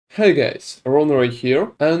Hey guys, Ronray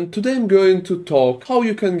here, and today I'm going to talk how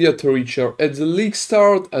you can get richer at the league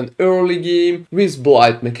start and early game with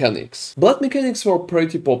Blight mechanics. Blight mechanics were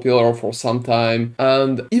pretty popular for some time,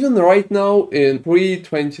 and even right now in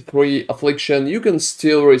 3.23 Affliction you can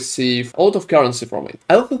still receive a lot of currency from it.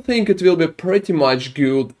 I also think it will be pretty much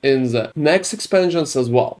good in the next expansions as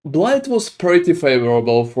well. Blight was pretty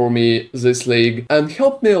favorable for me this league and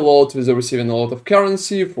helped me a lot with receiving a lot of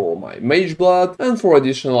currency for my mage blood and for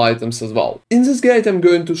additional items as well. In this guide I'm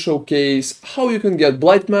going to showcase how you can get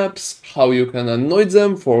blight maps, how you can anoint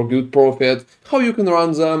them for good profit, how you can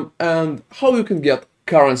run them, and how you can get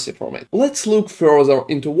currency from it. Let's look further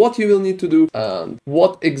into what you will need to do and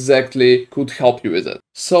what exactly could help you with it.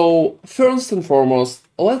 So first and foremost,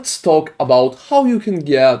 let's talk about how you can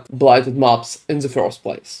get blighted maps in the first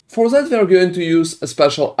place. For that we are going to use a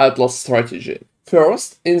special Atlas strategy.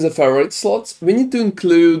 First, in the favorite slots, we need to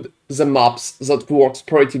include the maps that works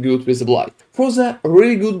pretty good with the blight. For the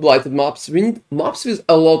really good blighted maps, we need maps with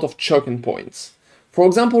a lot of choking points. For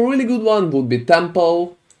example, a really good one would be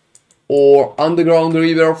Temple, or Underground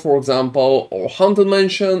River, for example, or Haunted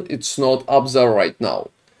Mansion. It's not up there right now.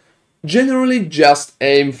 Generally, just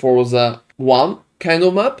aim for the one kind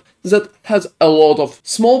of map that has a lot of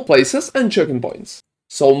small places and choking points.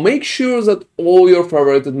 So make sure that all your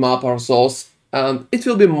favorited maps are those, and it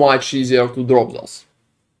will be much easier to drop those.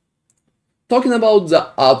 Talking about the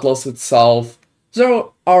Atlas itself, there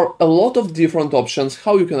are a lot of different options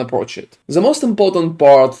how you can approach it. The most important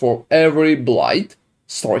part for every blight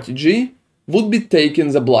strategy would be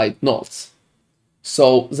taking the blight nodes.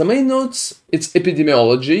 So the main nodes, it's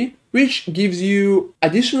epidemiology, which gives you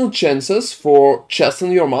additional chances for chests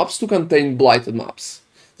on your maps to contain blighted maps.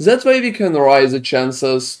 That way we can raise the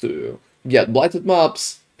chances to get blighted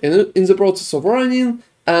maps in the process of running,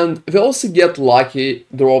 and we also get lucky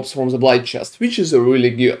drops from the blight chest, which is really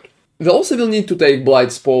good. We also will need to take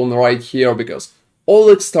blight spawn right here, because all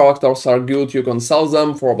extractors are good. You can sell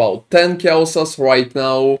them for about 10 chaoses right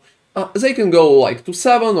now. They can go like to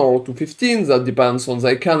 7 or to 15, that depends on the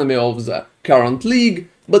economy of the current league,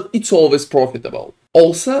 but it's always profitable.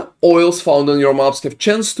 Also, oils found on your maps have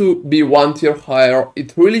chance to be one tier higher.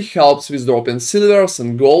 It really helps with dropping silvers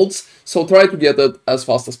and golds, so try to get it as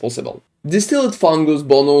fast as possible. Distilled fungus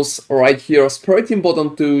bonus right here is pretty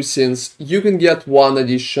important too, since you can get one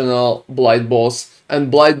additional blight boss,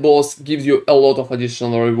 and blight boss gives you a lot of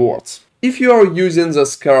additional rewards. If you are using the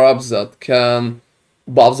Scarabs that can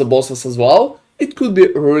buff the bosses as well, it could be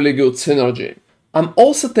really good synergy. I'm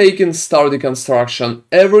also taking Star Deconstruction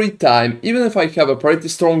every time, even if I have a pretty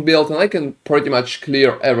strong build and I can pretty much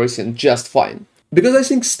clear everything just fine. Because I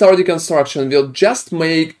think Star Deconstruction will just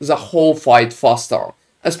make the whole fight faster,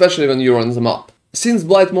 especially when you're on the map. Since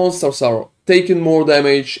blight monsters are taking more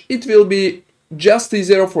damage, it will be just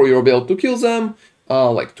easier for your build to kill them,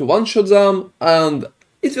 like to one-shot them, and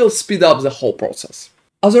it will speed up the whole process.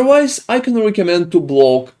 Otherwise, I can recommend to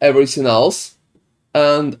block everything else,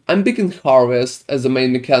 and I'm picking Harvest as the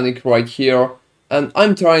main mechanic right here, and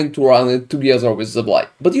I'm trying to run it together with the blight.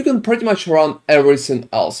 But you can pretty much run everything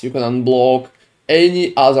else. You can unblock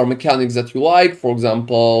any other mechanics that you like. For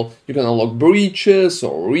example, you can unlock breaches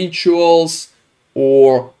or rituals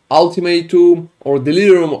or ultimatum or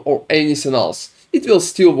delirium or anything else. It will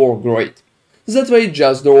still work great. That way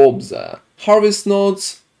just drop the harvest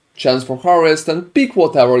nodes, chance for harvest, and pick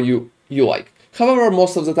whatever you like. However,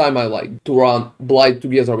 most of the time I like to run blight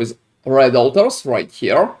together with red altars right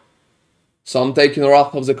here. So I'm taking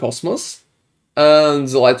Wrath of the Cosmos and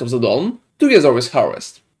the Light of the Dawn together with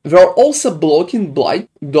harvest. We are also blocking blight,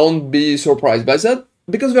 don't be surprised by that,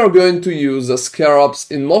 because we are going to use the Scarabs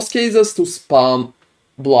in most cases to spam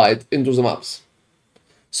blight into the maps.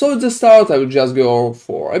 So at the start I will just go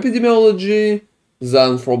for epidemiology,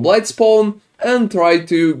 then for blight spawn, and try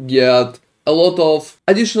to get a lot of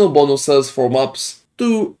additional bonuses for maps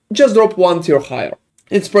to just drop one tier higher.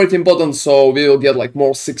 It's pretty important, so we will get like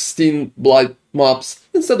more 16 blight maps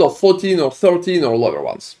instead of 14 or 13 or lower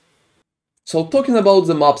ones. So talking about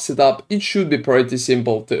the map setup, it should be pretty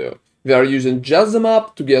simple too. We are using just the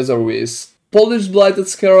map together with polished blighted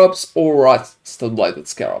scarabs or rusted blighted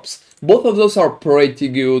scarabs. Both of those are pretty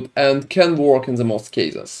good and can work in the most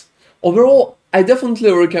cases. Overall, I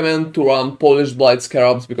definitely recommend to run polished blight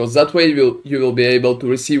scarabs, because that way you will be able to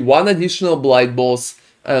receive one additional blight boss,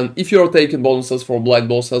 and if you are taking bonuses for blight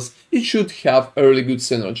bosses, it should have a really good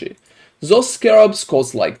synergy. Those scarabs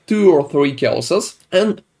cost like 2 or 3 chaoses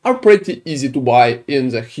and are pretty easy to buy in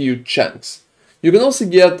the huge chunks. You can also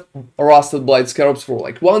get rusted blight scarabs for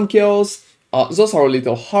like 1 chaos. Those are a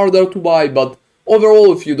little harder to buy, but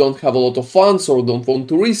overall if you don't have a lot of funds or don't want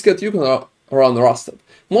to risk it, you can run rusted.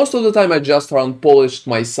 Most of the time I just run Polished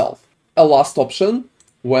myself. A last option,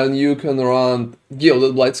 when you can run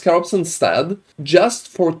Gilded Blight Scarabs instead, just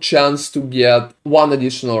for chance to get one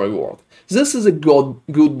additional reward. This is a good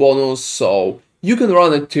bonus, so you can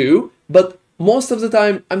run it too, but most of the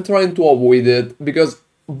time I'm trying to avoid it, because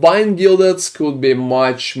buying Gildeds could be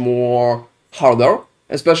much more harder,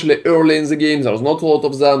 especially early in the game. There's not a lot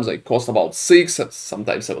of them, they cost about 6,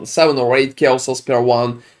 sometimes even 7 or 8 chaoses per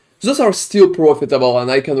one. Those are still profitable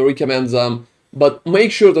and I can recommend them, but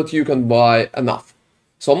make sure that you can buy enough.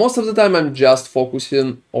 So most of the time I'm just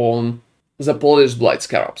focusing on the Polished Blight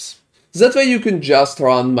Scarabs. That way you can just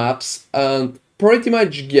run maps and pretty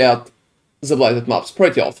much get the blighted maps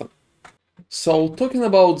pretty often. So talking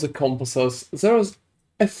about the compasses, there's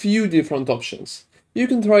a few different options. You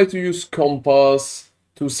can try to use compass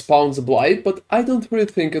to spawn the blight, but I don't really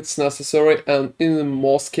think it's necessary, and in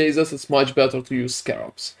most cases it's much better to use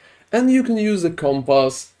scarabs. And you can use the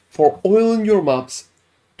compass for oiling your maps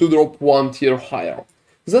to drop one tier higher.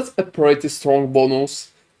 That's a pretty strong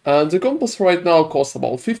bonus, and the compass right now costs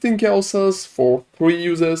about 15 chaoses for 3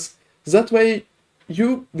 uses. That way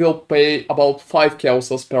you will pay about 5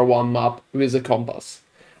 chaoses per one map with the compass.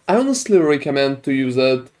 I honestly recommend to use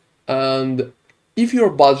it, and if your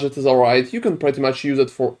budget is alright, you can pretty much use it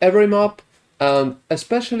for every map, and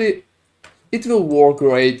especially it will work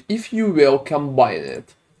great if you will combine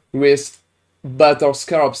it with better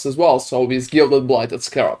scarabs as well, so with Gilded Blighted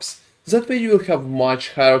Scarabs. That way you will have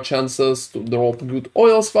much higher chances to drop good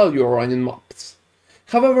oils while you're running maps.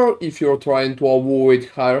 However, if you're trying to avoid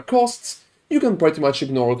higher costs, you can pretty much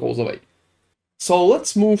ignore it all the way. So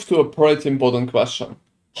let's move to a pretty important question.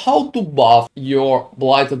 How to buff your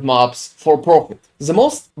blighted maps for profit? The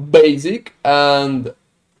most basic and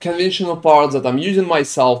conventional part that I'm using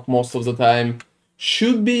myself most of the time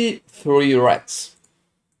should be 3 reds.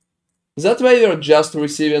 That way you're just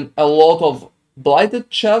receiving a lot of blighted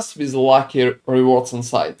chests with lucky rewards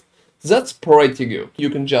inside. That's pretty good. You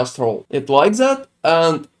can just roll it like that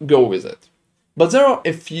and go with it. But there are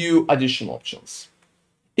a few additional options.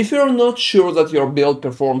 If you're not sure that your build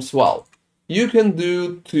performs well, you can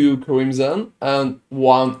do 2 Crimson and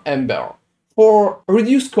 1 Ember for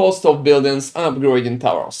reduced cost of buildings and upgrading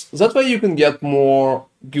towers. That way you can get more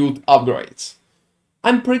good upgrades.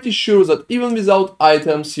 I'm pretty sure that even without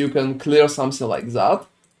items you can clear something like that.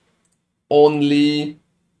 Only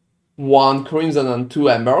 1 Crimson and 2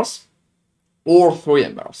 Embers, or 3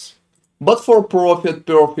 Embers. But for profit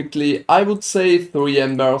perfectly, I would say 3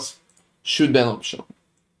 Embers should be an option.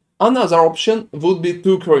 Another option would be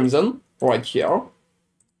 2 Crimson, right here,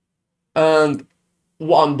 and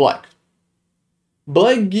 1 Black.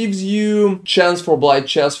 Black gives you chance for Blight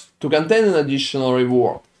chests to contain an additional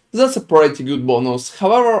reward. That's a pretty good bonus,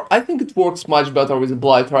 however, I think it works much better with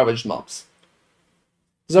Blight Ravaged maps.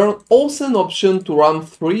 There's also an option to run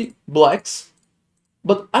 3 blacks,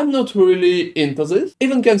 but I'm not really into this,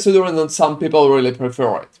 even considering that some people really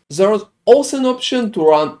prefer it. There's also an option to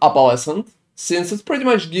run Opalescent, since it pretty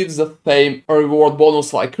much gives the same reward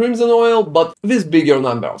bonus like Crimson Oil, but with bigger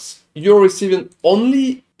numbers. You're receiving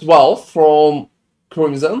only 12 from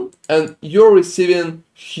Crimson, and you're receiving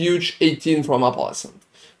huge 18 from Opalescent.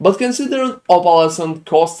 But considering Opalescent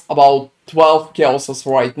costs about 12 chaoses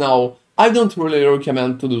right now, I don't really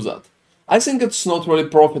recommend to do that. I think it's not really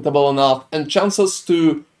profitable enough, and chances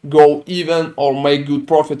to go even or make good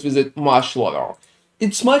profit with it much lower.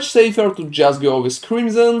 It's much safer to just go with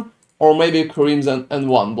Crimson, or maybe Crimson and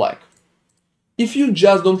 1 Black. If you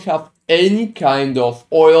just don't have any kind of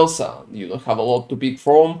oils and you don't have a lot to pick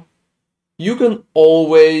from, you can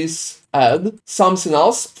always add something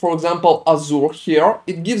else. For example, Azure here,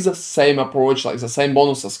 it gives the same approach, like the same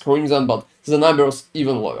bonus as Crimson, but the numbers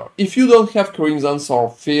even lower. If you don't have Crimsons or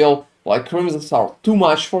feel like Crimsons are too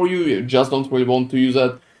much for you, you just don't really want to use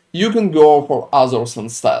it, you can go for Azures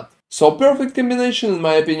instead. So perfect combination in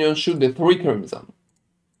my opinion should be 3 Crimson.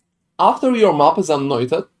 After your map is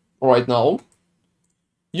anointed, right now,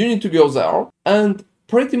 you need to go there and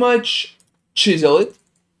pretty much chisel it.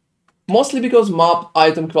 Mostly because map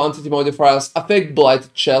item quantity modifiers affect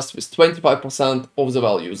blighted chests with 25% of the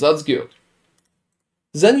value, that's good.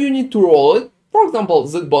 Then you need to roll it, for example,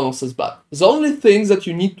 that bonus is bad. The only thing that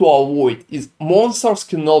you need to avoid is monsters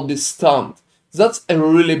cannot be stunned. That's a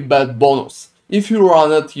really bad bonus. If you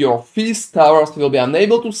run it, your feast towers will be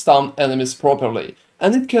unable to stun enemies properly,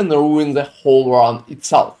 and it can ruin the whole run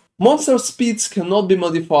itself. Monster speeds cannot be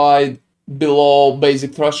modified below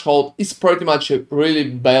basic threshold is pretty much a really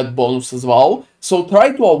bad bonus as well, so try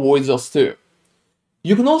to avoid those two.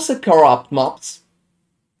 You can also corrupt maps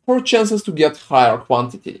for chances to get higher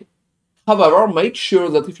quantity. However, make sure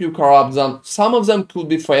that if you corrupt them, some of them could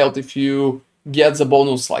be failed if you get the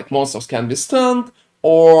bonus like monsters can be stunned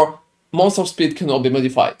or monster speed cannot be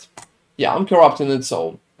modified. Yeah, I'm corrupting it,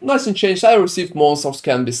 so nothing changed. I received monsters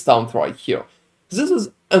can be stunned right here. This is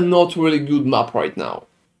a not really good map right now.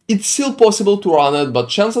 It's still possible to run it, but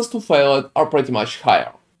chances to fail it are pretty much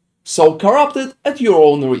higher. So corrupt it at your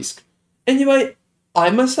own risk. Anyway,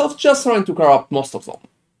 I myself just trying to corrupt most of them.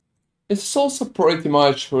 It's also pretty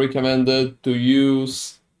much recommended to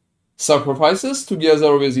use sacrifices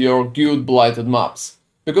together with your good blighted maps,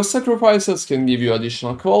 because sacrifices can give you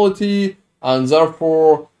additional quality and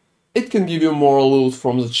therefore it can give you more loot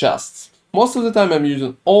from the chests. Most of the time I'm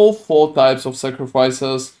using all 4 types of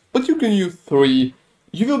sacrifices, but you can use 3.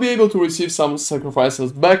 You will be able to receive some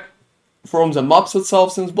sacrifices back from the maps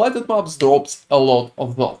itself, since blighted maps drops a lot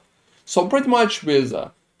of them. So pretty much with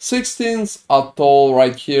Sextants atoll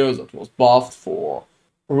right here that was buffed for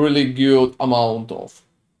really good amount of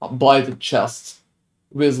blighted chests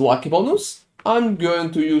with lucky bonus, I'm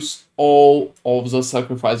going to use all of the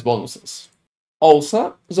sacrifice bonuses.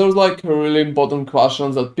 Also, there's like a really important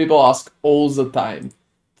question that people ask all the time.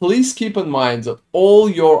 Please keep in mind that all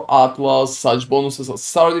your Atlas, such bonuses as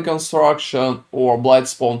Star Deconstruction or Blight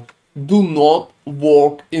Spawn, do not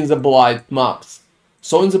work in the Blight maps.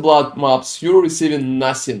 So in the Blight maps, you're receiving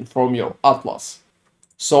nothing from your Atlas.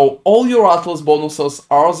 So all your Atlas bonuses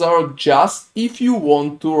are there just if you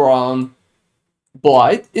want to run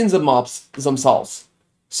Blight in the maps themselves.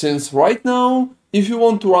 Since right now, if you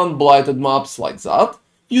want to run blighted maps like that,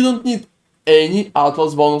 you don't need any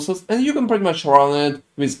Atlas bonuses and you can pretty much run it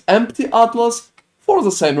with empty Atlas for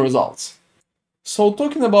the same results. So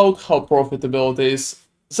talking about how profitable it is,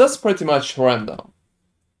 that's pretty much random.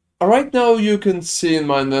 Right now you can see in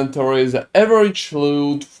my inventory the average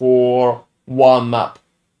loot for one map.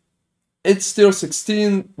 It's tier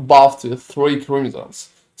 16 buffed with 3 crimsons,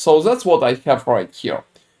 so that's what I have right here.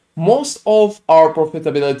 Most of our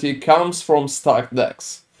profitability comes from stack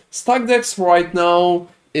decks. Stack decks right now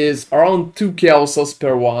is around 2 chaoses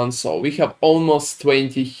per one, so we have almost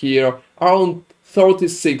 20 here, around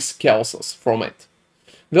 36 chaoses from it.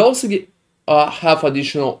 We also have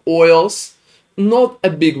additional oils, not a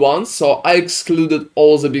big one, so I excluded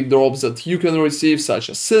all the big drops that you can receive, such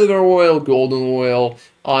as silver oil, golden oil,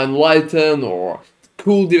 Enlighten, or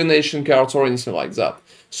cool divination cards or anything like that.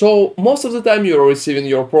 So most of the time you're receiving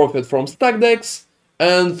your profit from stack decks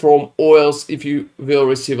and from oils if you will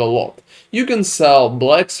receive a lot. You can sell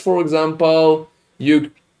blacks, for example,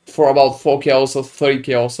 for about 4 chaoses, 3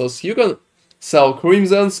 chaoses. You can sell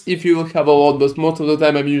crimsons if you have a lot, but most of the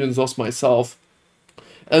time I'm using those myself.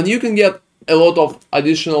 And you can get a lot of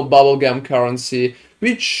additional bubblegum currency,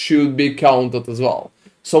 which should be counted as well.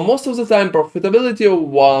 So most of the time profitability of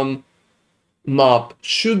one map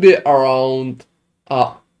should be around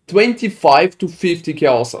 25 to 50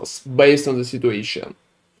 chaoses based on the situation.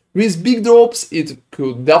 With big drops it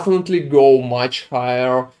could definitely go much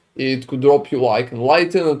higher. It could drop you like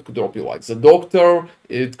Enlighten, it could drop you like the Doctor,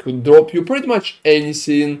 it could drop you pretty much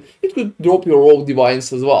anything, it could drop your raw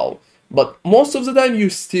divines as well. But most of the time you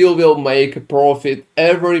still will make a profit.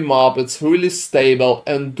 Every map it's really stable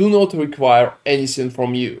and do not require anything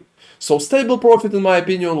from you. So stable profit in my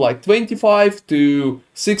opinion like 25 to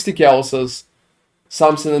 60 chaoses,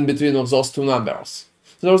 something in between of those two numbers.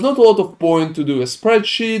 There's not a lot of point to do a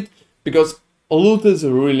spreadsheet because loot is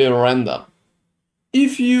really random.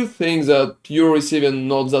 If you think that you're receiving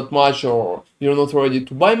not that much or you're not ready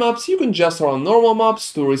to buy maps, you can just run normal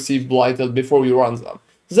maps to receive blighted before you run them.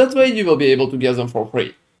 That way you will be able to get them for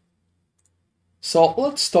free. So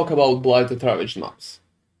let's talk about blighted ravaged maps.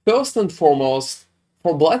 First and foremost,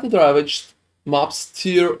 for blighted ravaged maps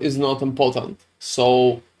tier is not important.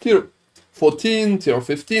 So tier 14, tier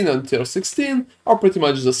 15 and tier 16 are pretty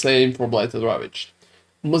much the same for blighted ravaged.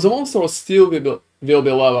 The monsters still will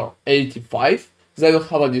be level 85, they will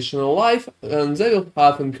have additional life and they will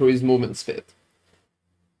have increased movement speed.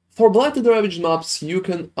 For blighted ravaged maps you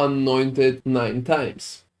can anoint it 9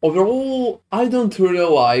 times. Overall, I don't really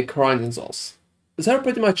like running those. They're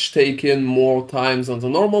pretty much taking more times than the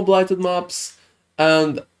normal blighted maps,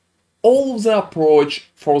 and all of the approach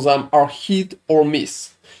for them are hit or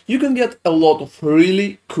miss. You can get a lot of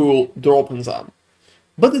really cool drop in them,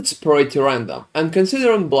 but it's pretty random, and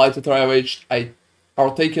considering blighted ravaged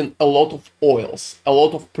are taking a lot of oils, a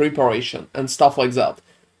lot of preparation and stuff like that.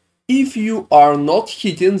 If you are not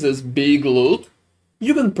hitting this big loot,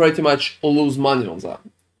 you can pretty much lose money on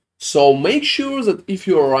them. So make sure that if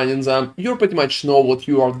you are running them, you pretty much know what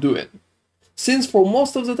you are doing. Since for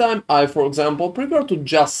most of the time I, for example, prefer to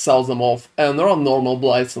just sell them off and run normal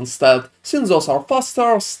blights instead, since those are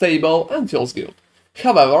faster, stable and feels good.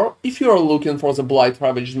 However, if you are looking for the blight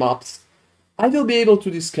ravaged maps, I will be able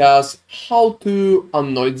to discuss how to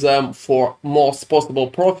anoint them for most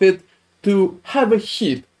possible profit to have a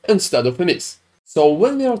hit instead of a miss. So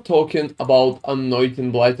when we are talking about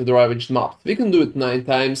anointing blighted ravaged maps, we can do it 9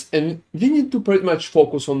 times and we need to pretty much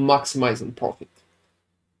focus on maximizing profit.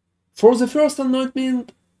 For the first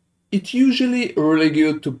anointment, it's usually really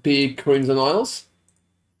good to pick crimson oils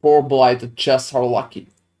for blighted chests are lucky.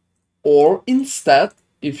 Or instead,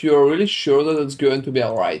 if you're really sure that it's going to be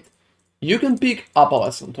alright, you can pick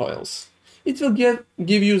Atlas oils. It will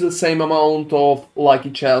give you the same amount of lucky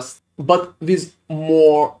chests, but with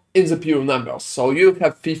more in the pure numbers. So you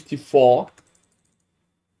have 54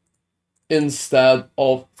 instead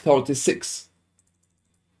of 36.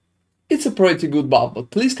 It's a pretty good buff,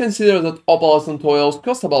 but please consider that opalescent oils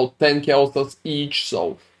cost about 10 chaoses each,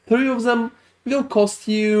 so 3 of them will cost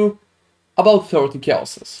you about 30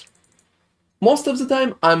 chaoses. Most of the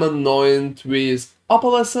time I'm anoint with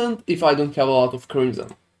opalescent if I don't have a lot of crimson.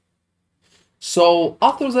 So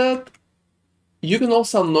after that, you can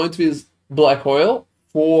also anoint with black oil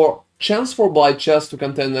for chance for blight chest to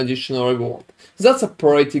contain an additional reward. That's a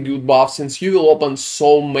pretty good buff since you will open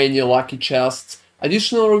so many lucky chests.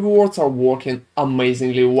 Additional rewards are working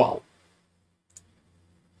amazingly well.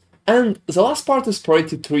 And the last part is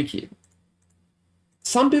pretty tricky.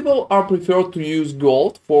 Some people are preferred to use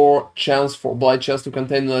gold for chance for blight chest to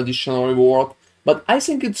contain an additional reward, but I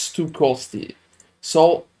think it's too costly.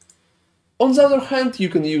 So on the other hand, you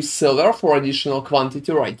can use silver for additional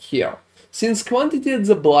quantity right here. Since quantity at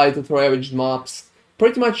the blighted ravaged maps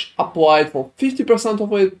pretty much applied for 50%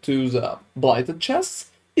 of it to the blighted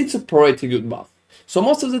chests, it's a pretty good buff. So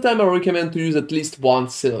most of the time I recommend to use at least 1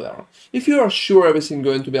 silver. If you are sure everything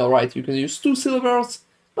going to be alright, you can use 2 silvers,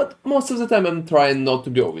 but most of the time I'm trying not to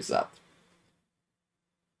go with that.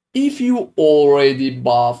 If you already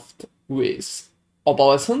buffed with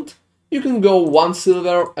opalescent, you can go 1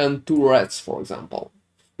 silver and 2 reds, for example.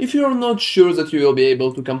 If you are not sure that you will be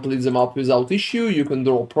able to complete the map without issue, you can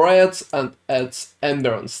drop reds and add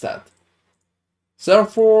ember instead.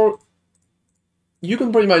 Therefore, you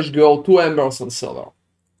can pretty much go 2 embers and silver.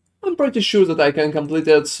 I'm pretty sure that I can complete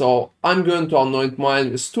it, so I'm going to anoint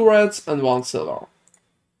mine with 2 reds and 1 silver.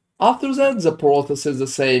 After that, the process is the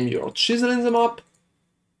same. You're chiseling them up,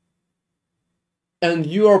 and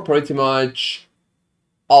you are pretty much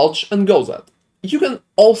ouch and go that. You can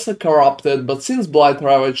also corrupt it, but since Blight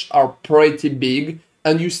Ravaged are pretty big,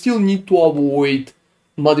 and you still need to avoid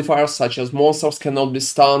modifiers such as monsters cannot be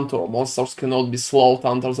stunned or monsters cannot be slowed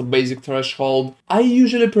under the basic threshold, I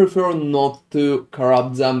usually prefer not to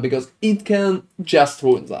corrupt them because it can just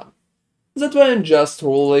ruin them. That way I'm just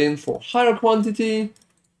rolling for higher quantity,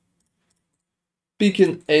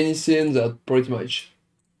 picking anything that pretty much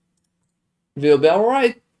will be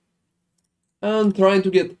alright, and trying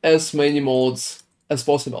to get as many mods as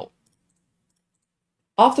possible.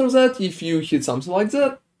 After that, if you hit something like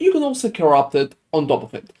that, you can also corrupt it on top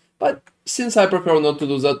of it, but since I prefer not to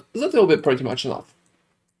do that, that will be pretty much enough.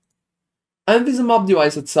 And with the map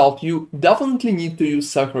device itself, you definitely need to use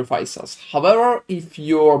sacrifices. However, if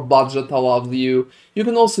your budget allows you, you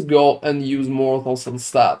can also go and use mortals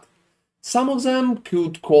instead. Some of them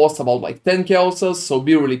could cost about like 10 chaoses, so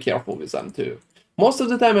be really careful with them too. Most of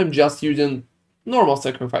the time I'm just using normal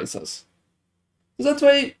sacrifices. That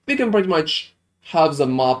way we can pretty much have the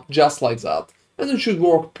map just like that, and it should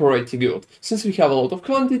work pretty good, since we have a lot of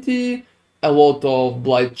quantity, a lot of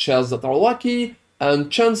blight chests that are lucky, and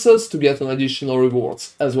chances to get an additional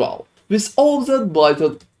rewards as well. With all of that,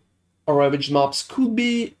 blighted ravaged maps could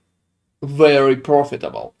be very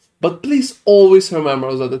profitable. But please always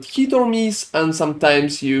remember that it's hit or miss, and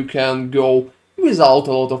sometimes you can go without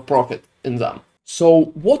a lot of profit in them. So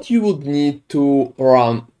what you would need to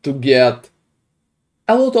run to get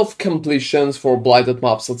a lot of completions for blighted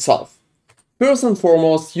maps itself. First and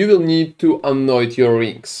foremost, you will need to anoint your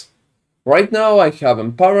rings. Right now I have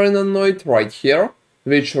Empowering Anoint right here,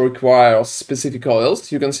 which requires specific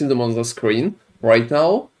oils. You can see them on the screen right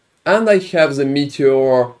now. And I have the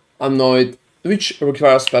Meteor Anoint, which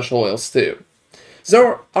requires special oils too.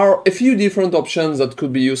 There are a few different options that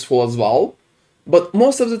could be useful as well, but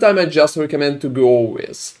most of the time I just recommend to go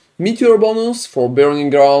with Meteor bonus for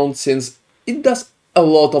Burning Ground, since it does a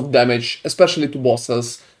lot of damage, especially to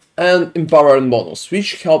bosses, and Empowering bonus,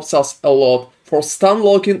 which helps us a lot for stun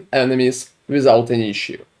locking enemies without any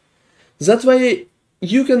issue. That way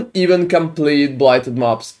you can even complete blighted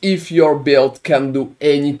maps if your build can do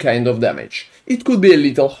any kind of damage. It could be a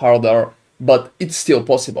little harder but it's still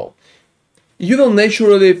possible. You will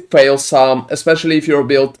naturally fail some, especially if your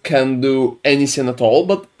build can't do anything at all,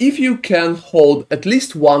 but if you can hold at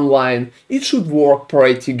least one line, it should work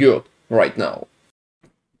pretty good right now.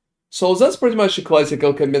 So that's pretty much a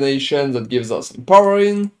classical combination that gives us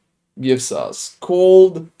Empowering, gives us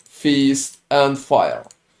Cold, Feast, and Fire.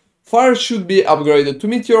 Fire should be upgraded to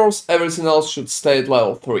Meteors, everything else should stay at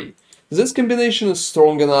level 3. This combination is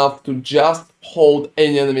strong enough to just hold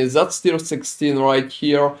any enemy. That's tier 16 right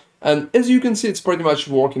here. And as you can see, it's pretty much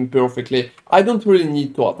working perfectly. I don't really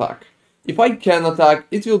need to attack. If I can attack,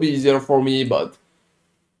 it will be easier for me, but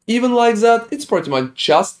even like that, it's pretty much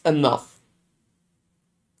just enough.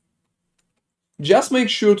 Just make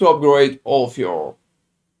sure to upgrade all of your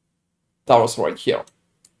towers right here.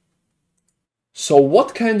 So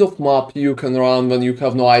what kind of map you can run when you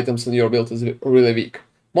have no items and your build is really weak?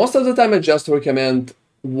 Most of the time I just recommend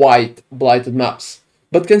white blighted maps,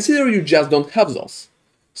 but consider you just don't have those.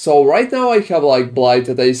 So right now I have like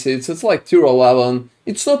blighted acids, it's like tier 11,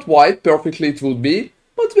 it's not white, perfectly it would be,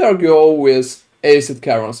 but we are go with acid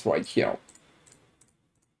caverns right here.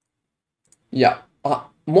 Yeah,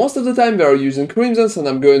 most of the time we are using crimsons and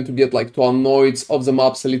I'm going to get like to anoints of the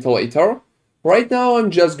maps a little later. Right now I'm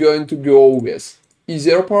just going to go with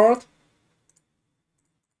easier part.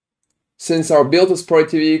 Since our build is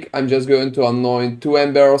pretty weak, I'm just going to anoint 2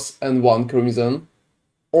 embers and 1 crimson.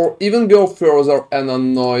 Or even go further and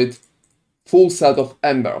anoint full set of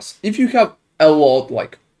embers. If you have a lot,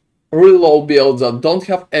 like really low builds that don't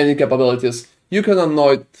have any capabilities, you can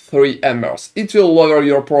anoint 3 embers. It will lower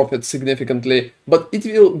your profit significantly, but it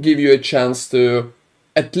will give you a chance to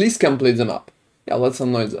at least complete the map. Yeah, let's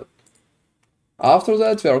anoint that. After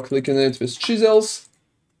that, we are clicking it with chisels.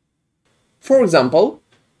 For example,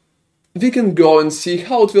 we can go and see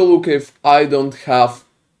how it will look if I don't have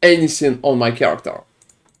anything on my character.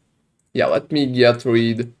 Yeah, let me get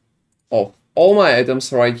rid of all my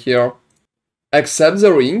items right here, except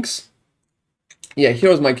the rings. Yeah,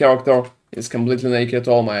 here's my character, it's completely naked,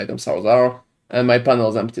 all my items are there, and my panel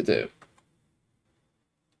is empty too.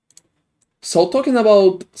 So talking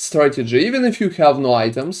about strategy, even if you have no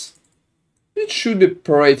items, it should be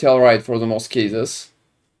pretty alright for the most cases.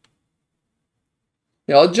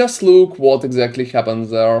 Yeah, let's just look what exactly happens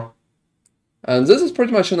there. And this is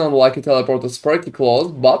pretty much an unlucky teleport, it's pretty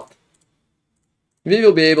close, but we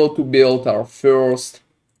will be able to build our first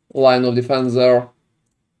line of defense there.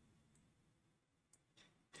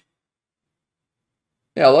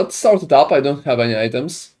 Yeah, let's start it up, I don't have any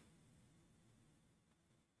items.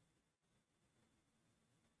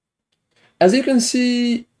 As you can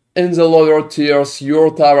see, in the lower tiers,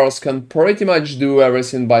 your towers can pretty much do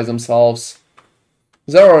everything by themselves.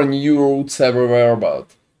 There are new routes everywhere, but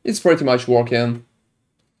it's pretty much working.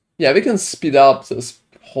 Yeah, we can speed up this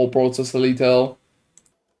whole process a little.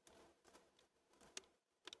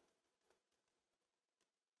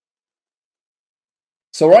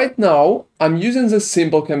 So right now, I'm using this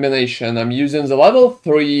simple combination. I'm using the level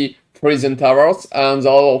 3 freezing towers and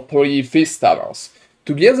the level 3 feast towers,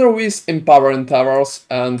 together with empowering towers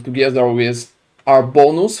and together with our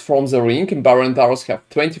bonus from the ring. Empowering towers have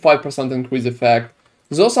 25% increase effect.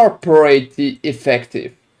 Those are pretty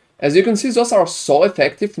effective. As you can see, those are so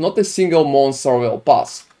effective, not a single monster will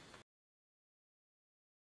pass.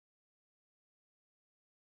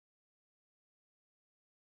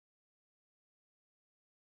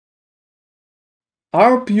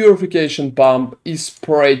 Our purification pump is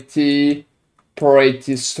pretty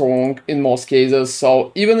strong in most cases,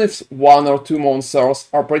 so even if 1 or 2 monsters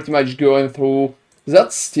are pretty much going through,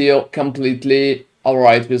 that's still completely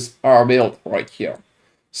alright with our build right here.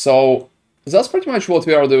 So that's pretty much what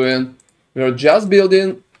we are doing. We are just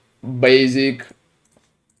building basic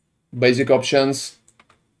options,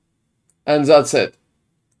 and that's it.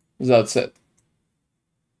 That's it.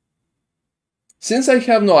 Since I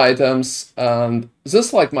have no items, and this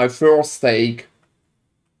is like my first take,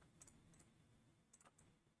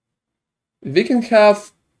 we can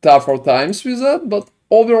have tougher times with that, but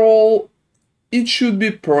overall, it should be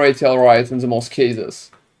pretty alright in the most cases.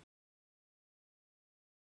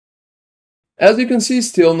 As you can see,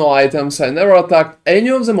 still no items. I never attacked any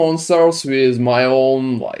of the monsters with my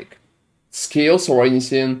own, like, skills or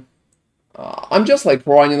anything. I'm just, like,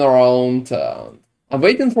 running around. I'm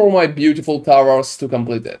waiting for my beautiful towers to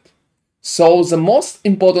complete it. So the most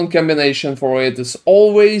important combination for it is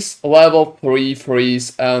always level 3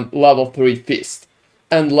 freeze and level 3 feast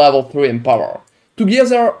and level 3 empower.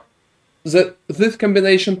 Together, this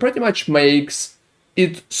combination pretty much makes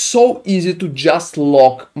it so easy to just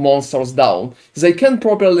lock monsters down. They can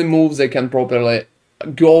properly move, they can properly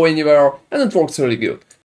go anywhere, and it works really good.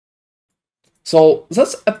 So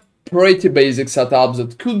that's a pretty basic setup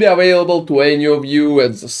that could be available to any of you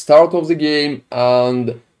at the start of the game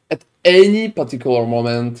and at any particular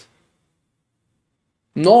moment.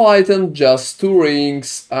 No item, just 2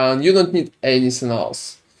 rings, and you don't need anything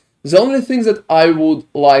else. The only thing that I would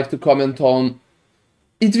like to comment on,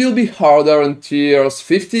 it will be harder in tiers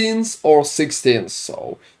 15s or 16s,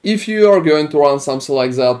 so if you are going to run something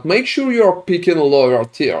like that, make sure you are picking lower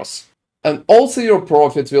tiers. And also your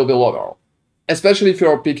profit will be lower, especially if you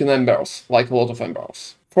are picking embers, like a lot of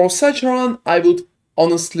embers. For such a run, I would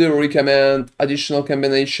honestly recommend additional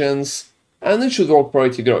combinations, and it should work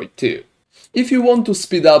pretty great too. If you want to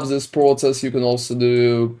speed up this process, you can also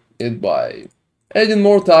do it by adding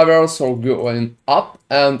more towers or going up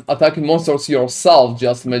and attacking monsters yourself,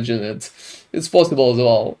 just imagine it. It's possible as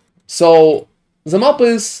well. So, the map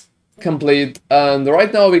is complete, and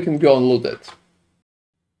right now we can go and loot it.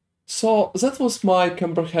 So, that was my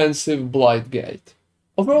comprehensive Blight guide.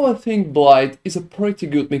 Overall, I think Blight is a pretty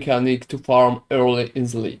good mechanic to farm early in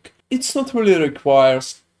the league. It's not really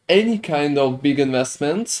requires any kind of big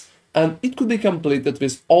investments, and it could be completed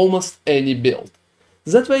with almost any build.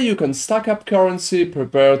 That way you can stack up currency,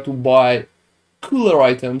 prepare to buy cooler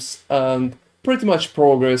items, and pretty much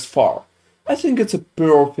progress far. I think it's a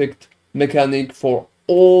perfect mechanic for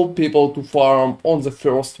all people to farm on the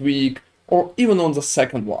first week or even on the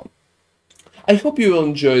second one. I hope you will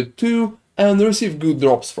enjoy it too and receive good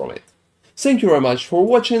drops from it. Thank you very much for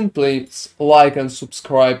watching, please like and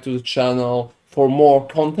subscribe to the channel for more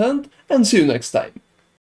content, and see you next time.